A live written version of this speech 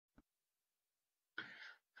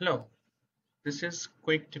Hello, this is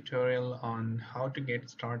quick tutorial on how to get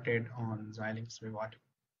started on Xilinx Vivado.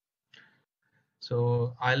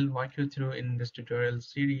 So I'll walk you through in this tutorial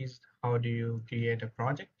series how do you create a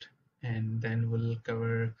project, and then we'll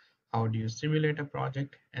cover how do you simulate a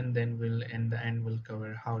project, and then we'll in the end we'll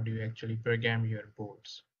cover how do you actually program your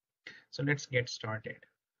boards. So let's get started.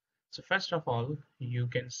 So first of all, you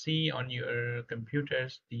can see on your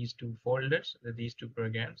computers these two folders, these two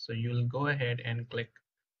programs. So you'll go ahead and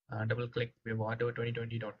double click Vivado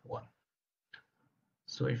 2020.1.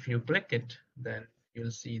 So if you click it, then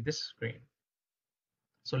you'll see this screen.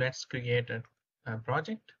 So let's create a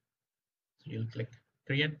project. So you'll click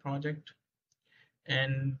create project,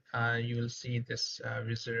 and you will see this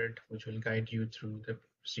wizard which will guide you through the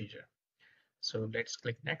procedure. So let's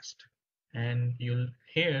click next, and you'll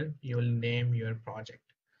name your project.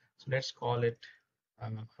 So let's call it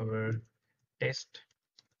our test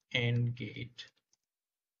and gate,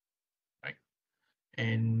 right?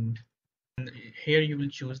 And here you will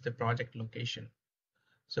choose the project location.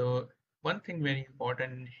 So one thing very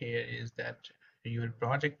important here is that your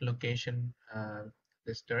project location,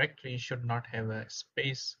 this directory should not have a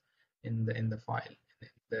space in the file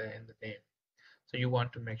in the name. So you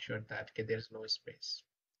want to make sure that okay, there's no space.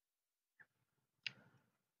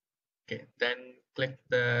 Okay, then select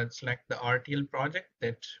the RTL project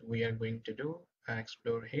that we are going to do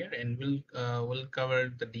explore here, and we'll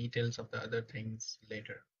cover the details of the other things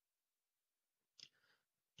later.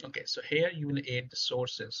 Okay, so here you will add the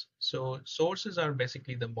sources. So sources are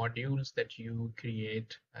basically the modules that you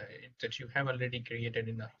create, that you have already created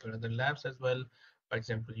in your other labs as well. For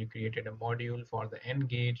example, you created a module for the AND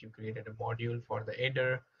gate, you created a module for the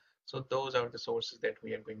adder. So those are the sources that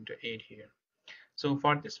we are going to add here. So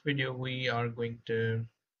for this video, we are going to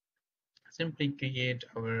simply create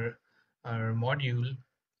our module.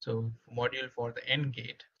 So module for the AND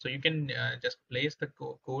gate. So you can just place the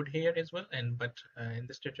code here as well. But in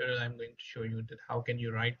this tutorial, I'm going to show you that how can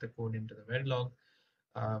you write the code into the Verilog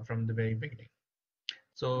from the very beginning.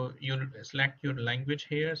 So you'll select your language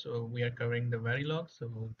here. So we are covering the Verilog.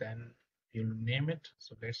 So then you'll name it.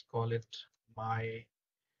 So let's call it my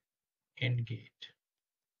AND gate.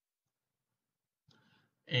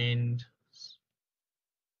 And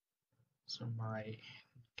so my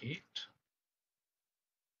AND gate.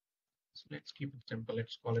 So let's keep it simple.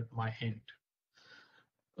 Let's call it my AND.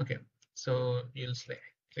 Okay, so you'll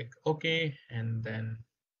click OK and then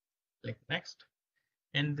click next.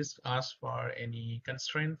 And this asks for any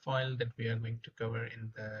constraint file that we are going to cover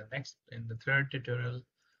in the third tutorial.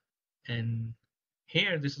 And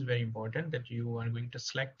here, this is very important that you are going to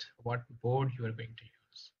select what board you are going to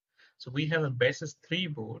use. So we have a Basys 3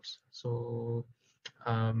 boards. So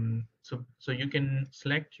you can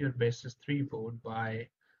select your Basys 3 board by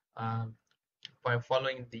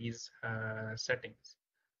following these settings.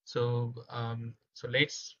 So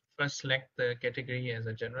let's first select the category as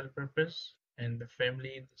a general purpose and the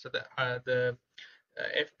family. So the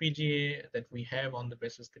FPGA that we have on the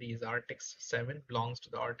Basys 3 is RTX 7, belongs to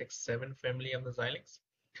the RTX 7 family of the Xilinx.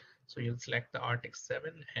 So you'll select the RTX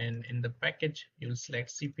 7, and in the package you'll select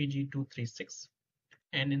CPG 236,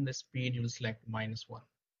 and in the speed you'll select -1.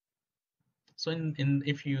 So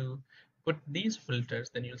if you put these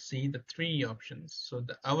filters, then you'll see the three options. So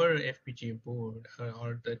our FPGA board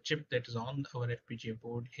or the chip that is on our FPGA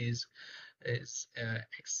board is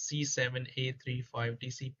XC7A35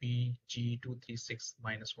 TCP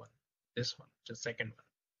G236-1. This one, the second one.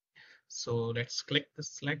 So let's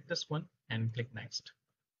select this one and click next.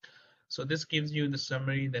 So this gives you the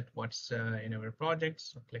summary that what's in our project.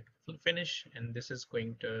 So click finish, and this is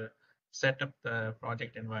going to set up the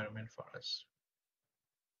project environment for us.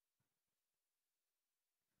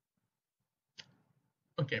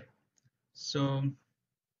 Okay, so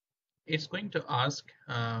it's going to ask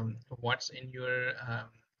what's in your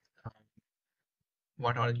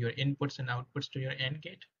what are your inputs and outputs to your AND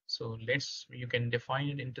gate. So you can define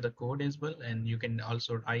it into the code as well, and you can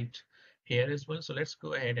also write here as well. So let's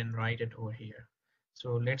go ahead and write it over here.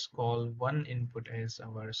 So let's call one input as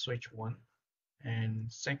our switch 1,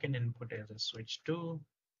 and second input as a switch 2,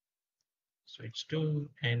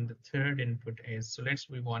 and the third input is, so let's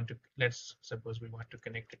suppose we want to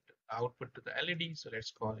connect it output to the LED. So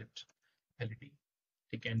let's call it LED.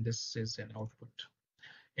 Again, this is an output.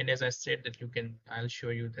 And as I said that I'll show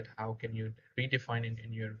you that how can you redefine it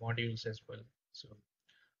in your modules as well. So,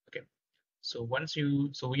 okay. So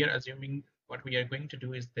we are assuming what we are going to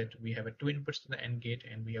do is that we have two inputs to the AND gate,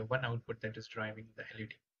 and we have one output that is driving the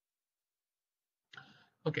LED.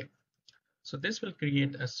 Okay. So this will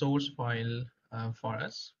create a source file for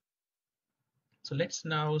us. So let's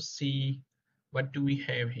now see what do we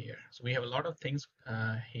have here? So we have a lot of things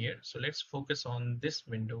here. So let's focus on this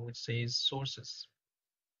window which says sources.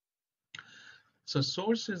 So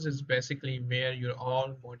sources is basically where your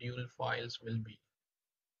all module files will be.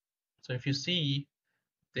 So if you see,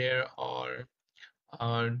 there are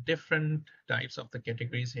different types of the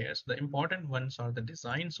categories here. So the important ones are the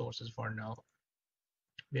design sources for now,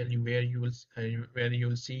 where you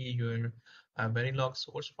will see your Verilog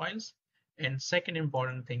source files. And second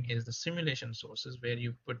important thing is the simulation sources, where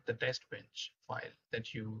you put the test bench file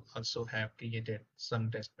that you also have created some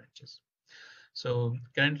test benches. So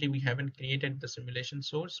currently we haven't created the simulation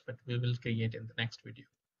source, but we will create in the next video.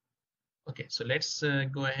 Okay, so let's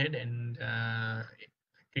go ahead and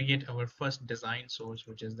create our first design source,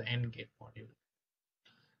 which is the end gate module.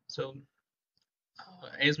 So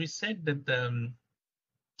as we said that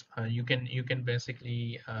you can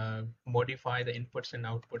basically modify the inputs and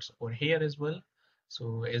outputs over here as well.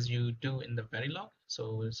 So as you do in the Verilog,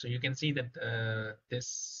 so you can see that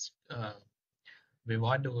this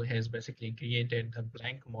Vivado has basically created a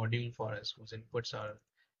blank module for us whose inputs are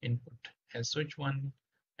input as switch 1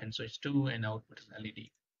 and switch 2 and output is LED.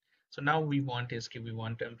 So now we want to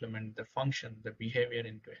implement the function, the behavior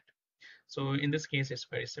into it. So in this case, it's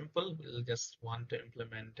very simple. We'll just want to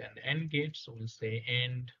implement an AND gate. So we'll say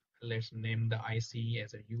AND, let's name the IC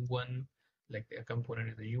as a U1, like the component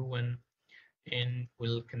is a U1, and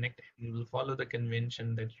we'll connect and we'll follow the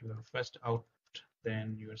convention that you are first out,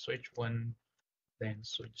 then your switch 1, then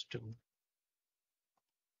switch 2.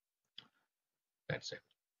 That's it.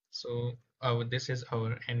 So this is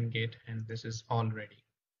our AND gate and this is all ready,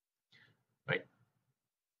 right?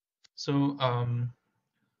 So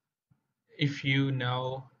if you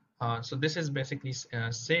now so this is basically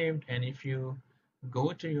saved, and if you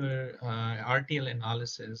go to your RTL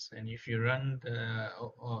analysis and if you run the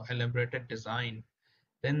elaborated design,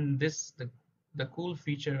 then the cool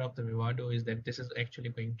feature of the Vivado is that this is actually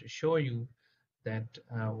going to show you that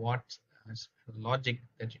what logic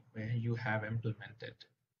that you have implemented.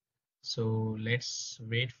 So let's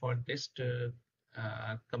wait for this to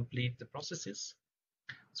complete the processes.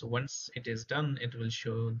 So once it is done, it will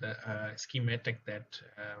show the schematic that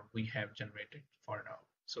we have generated for now.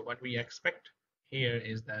 So what we expect here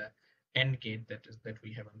is the end gate that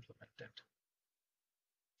we have implemented.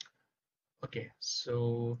 Okay,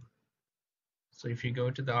 so if you go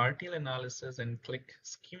to the RTL analysis and click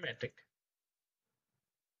schematic,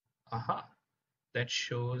 aha, that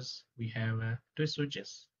shows we have two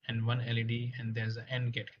switches and one LED, and there's an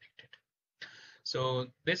end gate connected. So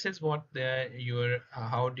this is what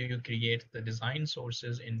how do you create the design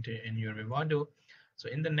sources in your Vivado. So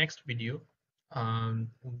in the next video,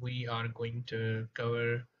 we are going to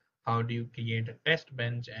cover how do you create a test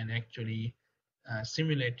bench and actually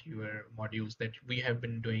simulate your modules that we have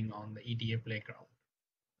been doing on the EDA playground.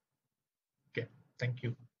 Okay, thank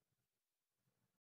you.